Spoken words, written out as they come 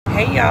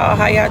Hey y'all,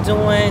 how y'all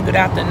doing? Good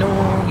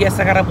afternoon. Yes,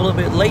 I got up a little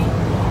bit late,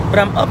 but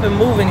I'm up and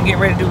moving and getting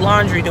ready to do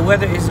laundry. The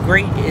weather is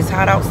great. It's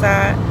hot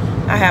outside.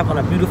 I have on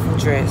a beautiful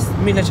dress. Let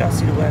me let y'all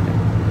see the weather.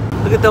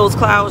 Look at those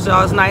clouds,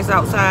 y'all. It's nice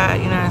outside,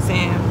 you know what I'm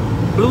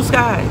saying? Blue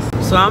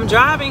skies. So I'm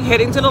driving,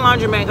 heading to the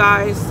laundromat,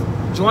 guys.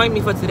 Join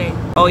me for today.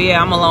 Oh yeah,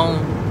 I'm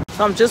alone.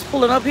 So I'm just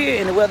pulling up here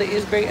and the weather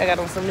is great. I got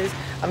on some of this.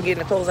 I'm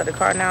getting the clothes out the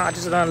car now. I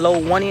just done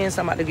load one in,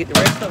 so I'm about to get the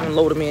rest of them and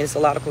load them in. It's a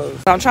lot of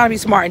clothes. So I'm trying to be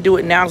smart and do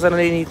it now because I know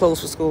they need clothes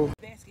for school.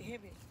 Basket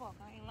heavy as fuck,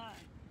 I ain't lying.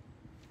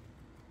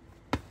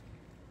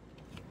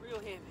 Real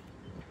heavy.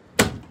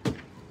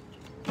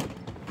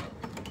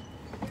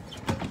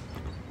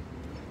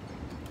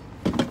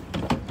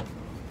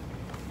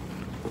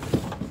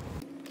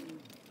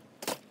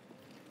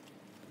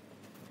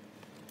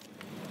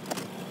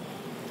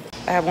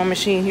 I have one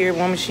machine here,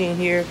 one machine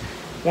here,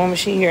 one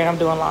machine here, and I'm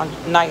doing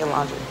laundry, night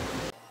laundry.